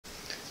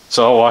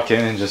So I'll walk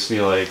in and just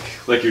be like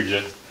you're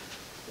just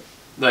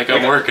like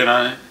I'm working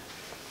on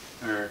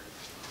it,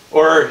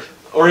 or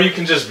you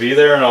can just be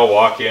there and I'll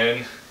walk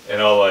in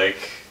and I'll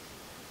like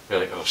be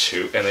like, oh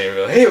shoot, and then you'll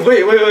be like, hey,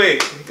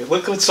 wait,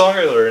 look what song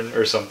I learned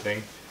or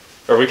something.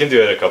 Or we can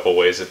do it a couple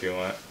ways if you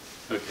want.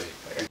 Okay.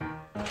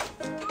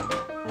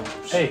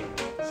 Hey,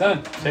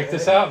 son, check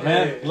this out,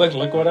 man. Hey.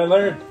 Look what I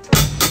learned.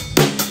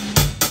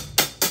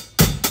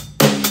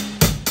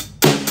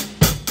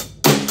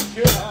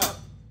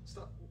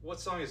 What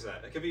song is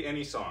that? It could be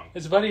any song.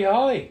 It's Buddy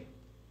Holly.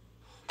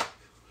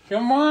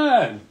 Come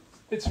on.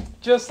 It's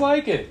just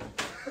like it.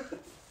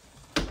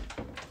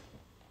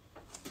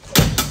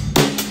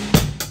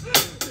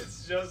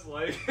 It's just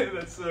like it.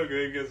 That's so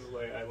good because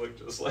like I look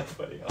just like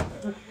Buddy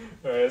Holly.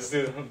 Alright, let's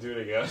do it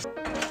again.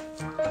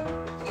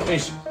 Hey,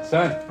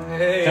 son.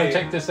 Hey. Come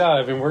check this out.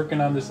 I've been working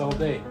on this all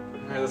day.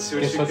 Alright, let's see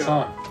what Guess you what's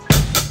got. on?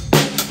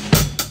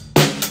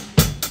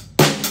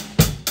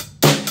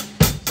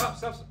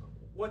 Stop.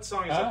 What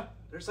song is that?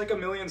 There's like a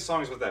million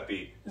songs with that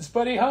beat. It's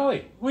Buddy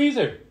Holly.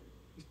 Weezer.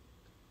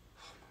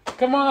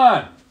 Come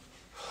on.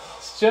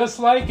 It's just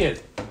like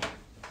it.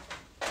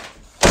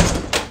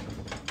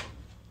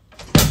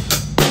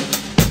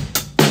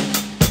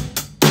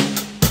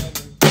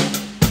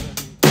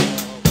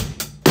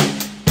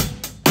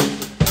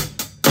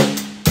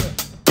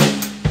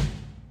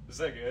 Is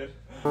that good?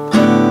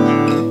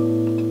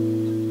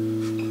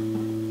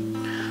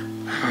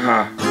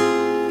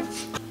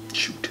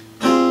 Shoot.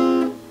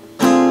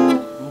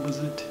 What was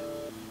it?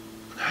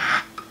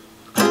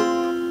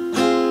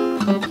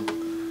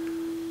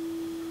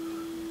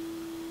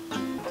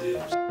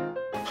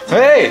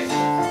 Hey!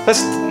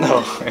 That's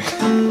no.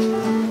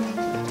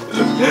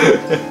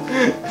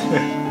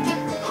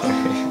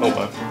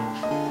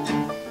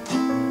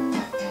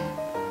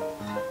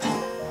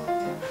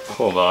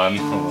 Hold on.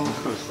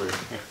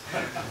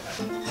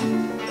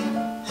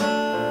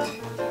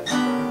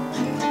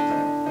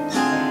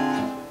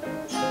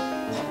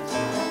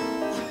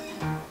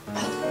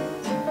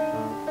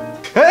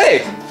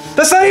 Hey!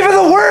 That's not even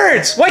the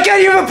words! Why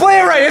can't you even play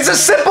it right? It's a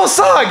simple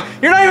song!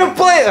 You're not even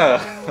playing.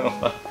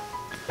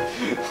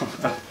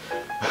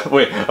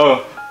 Wait,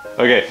 oh,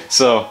 okay,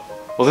 so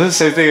we'll do the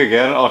same thing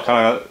again. I'll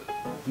kind of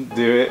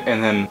do it,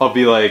 and then I'll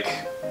be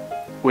like,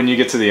 when you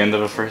get to the end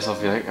of it first, I'll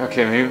be like,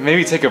 okay,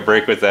 maybe take a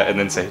break with that, and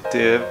then say,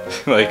 dib,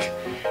 like,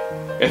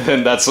 and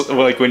then that's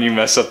like when you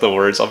mess up the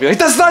words, I'll be like,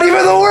 that's not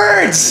even the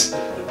words!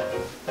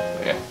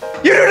 Yeah.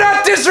 You do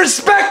not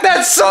disrespect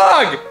that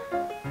song!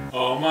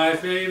 All my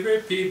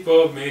favorite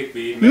people make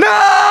me mad.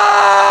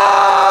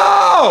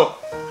 No!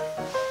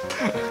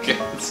 Okay,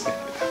 let's go.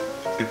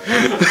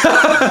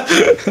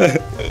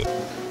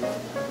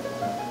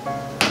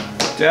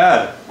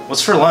 Dad,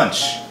 what's for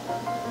lunch?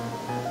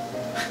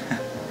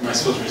 Am I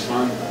supposed to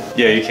respond?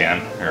 Yeah, you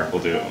can. Here,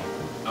 we'll do it.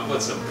 How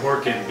about some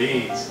pork and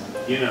beans?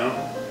 You know,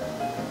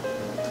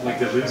 like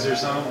the Loser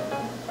song?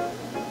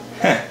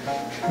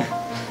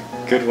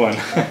 Good one.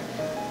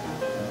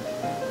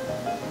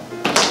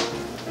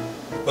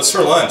 What's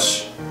for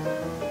lunch?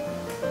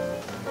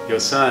 Yo,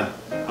 son,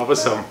 how about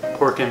some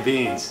pork and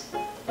beans?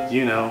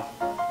 You know,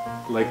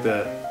 like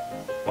the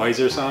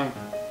Weezer song?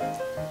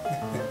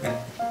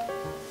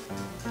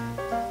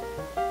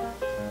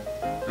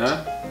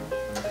 Huh?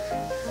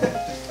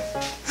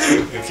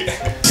 Okay.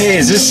 Hey,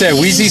 is this that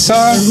Weezy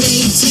song?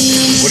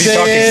 What are you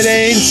talking? It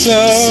ain't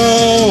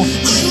so.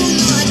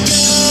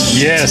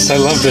 Yes, I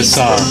love this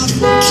song.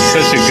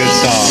 Such a good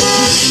song.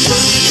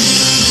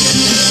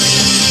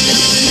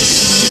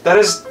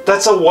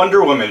 That's a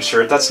Wonder Woman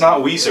shirt. That's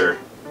not Weezer.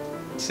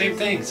 Same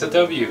thing. It's a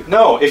W.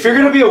 No, if you're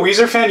gonna be a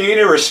Weezer fan, you need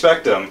to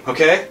respect them,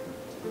 okay?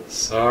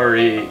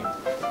 Sorry.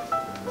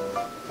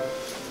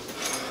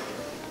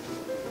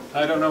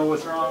 I don't know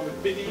what's wrong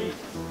with me.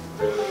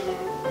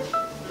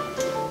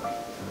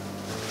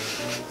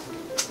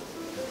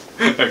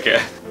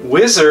 Okay.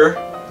 Weezer?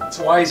 It's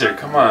Weezer.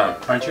 Come on.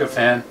 Aren't you a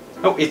fan?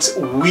 No, it's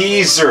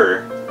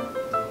Weezer.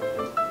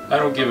 I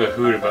don't give a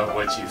hoot about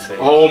what you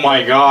think. Oh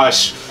my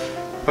gosh.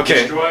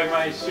 Okay. Destroy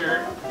my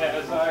shirt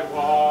as I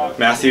walk.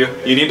 Matthew,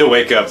 you need to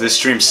wake up. This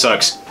stream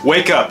sucks.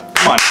 Wake up.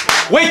 Come on.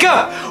 Wake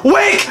up!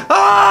 Wake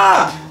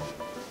up!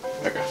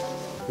 Okay.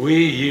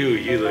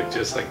 You look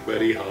just like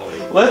Buddy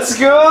Holly. Let's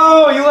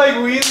go! You like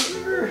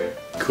Weezer?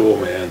 Cool,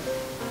 man.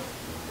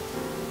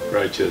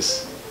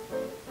 Righteous.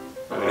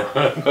 Right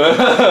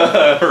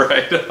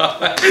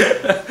on.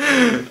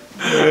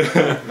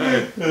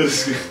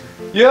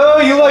 Yo,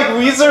 you like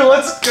Weezer?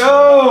 Let's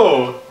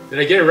go! Did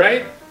I get it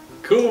right?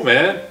 Cool,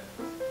 man.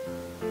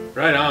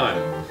 Right on.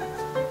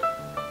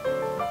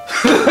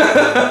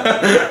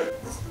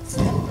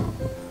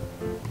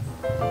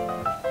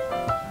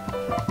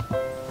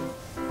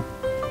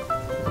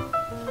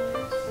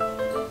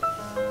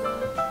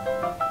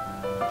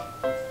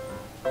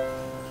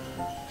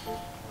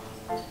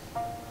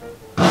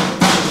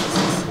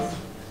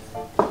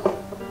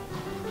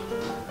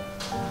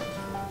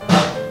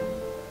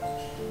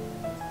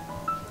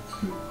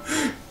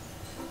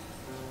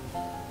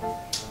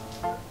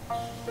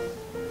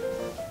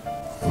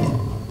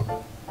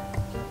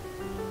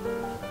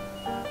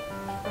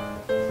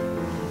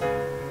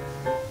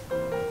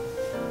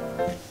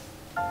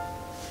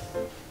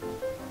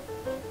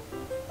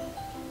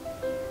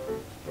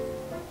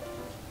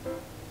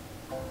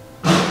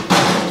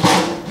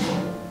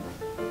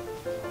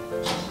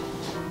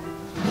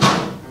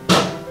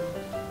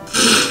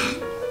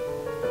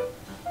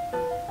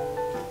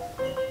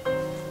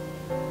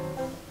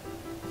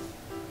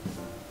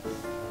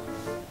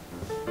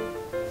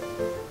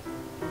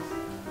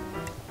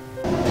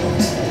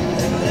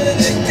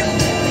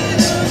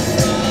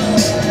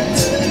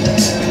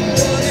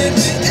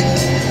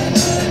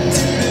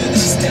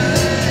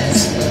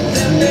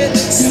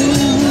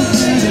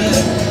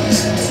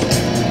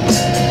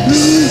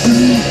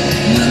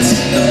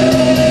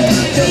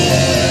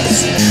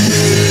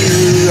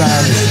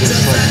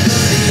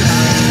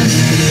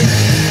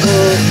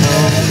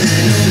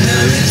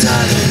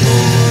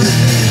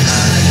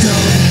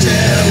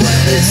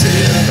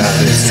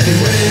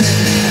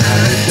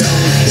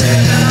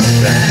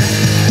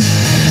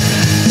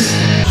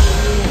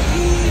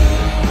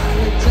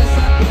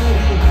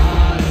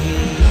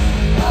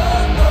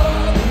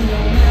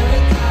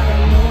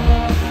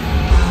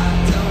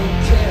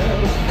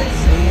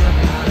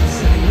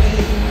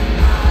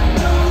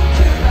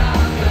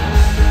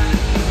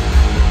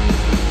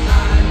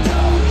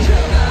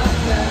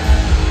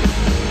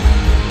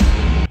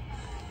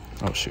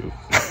 Oh shoot.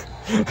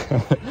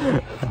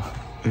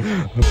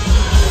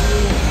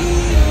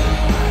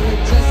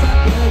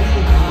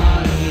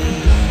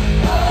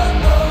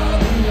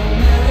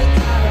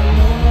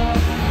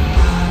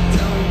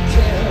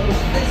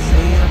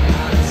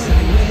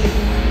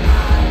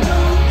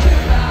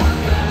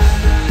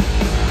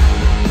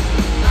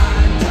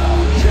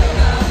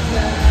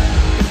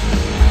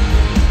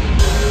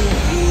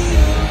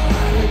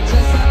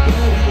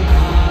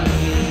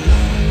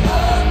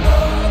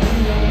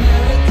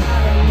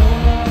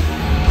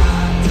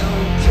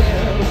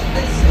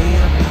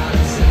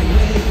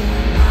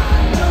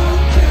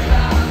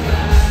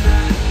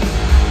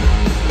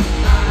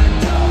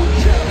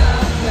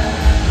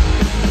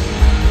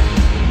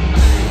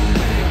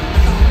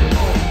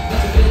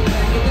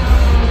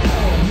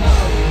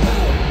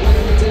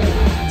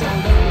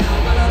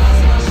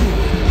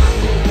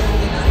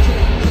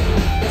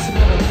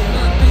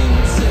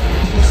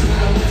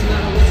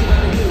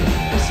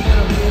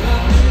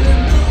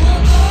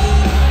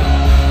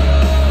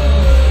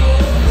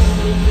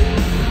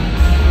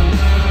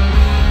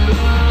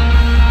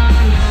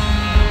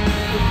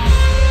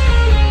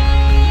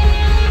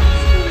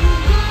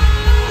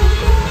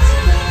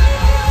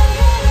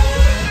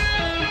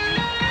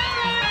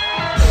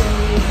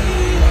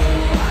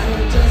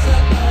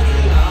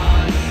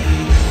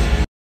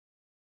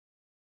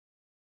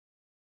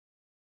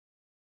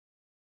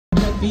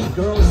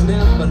 Girls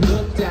never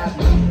looked at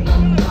me.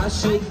 I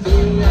should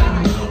be,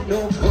 I ain't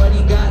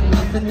nobody, got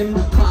nothing in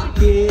my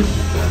pocket.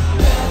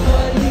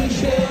 Beverly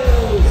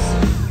Hills,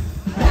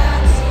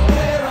 that's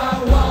where I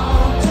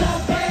want to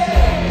be.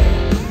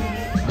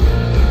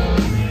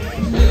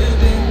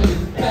 Living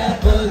in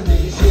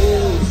Beverly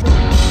Hills.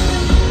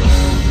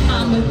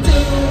 I'ma do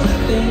the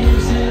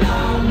things that I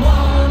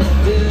wanna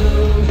do.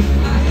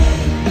 I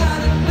ain't got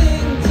a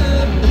thing to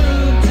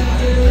prove to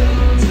you.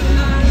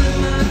 I'm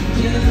not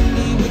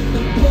candy with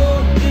the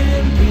pork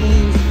and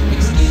beans.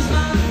 Excuse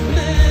my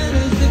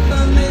manners if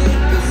I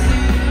make a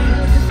scene.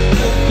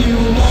 If you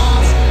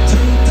want to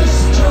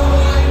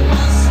destroy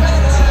my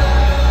sweater,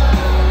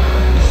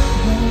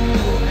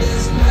 hold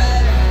this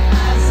breath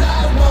as I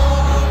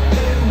walk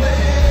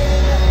away.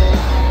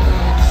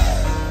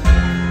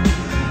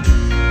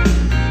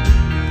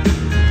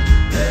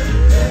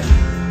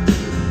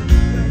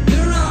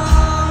 You're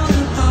on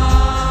a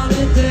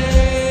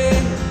holiday,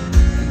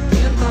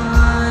 can't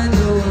find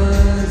the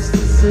words to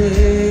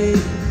say.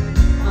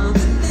 All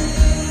the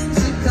things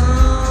that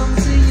come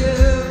to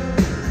you,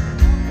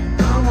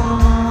 I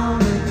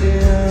wanna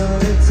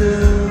give it to.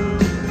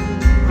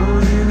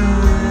 On an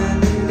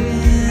island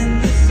in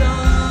the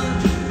sun,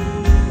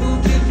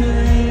 we'll keep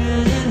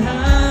playing and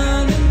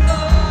having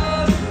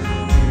fun.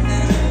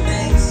 And it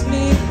makes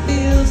me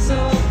feel so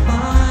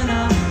fine,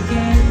 I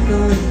can't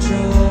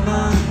control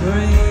my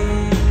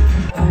brain.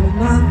 All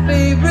my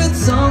favorite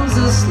songs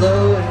are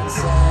slow and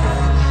sad.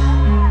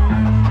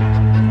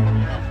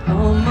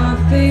 All my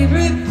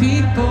favorite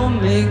people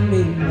make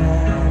me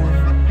mad.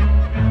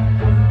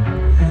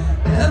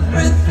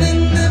 Everything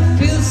that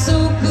feels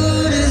so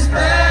good is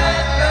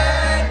bad,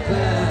 bad,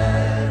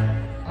 bad.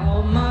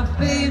 All my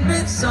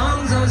favorite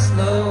songs are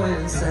slow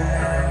and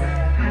sad.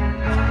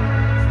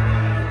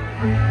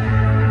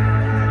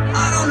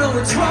 I don't know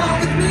what's wrong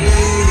with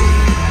me.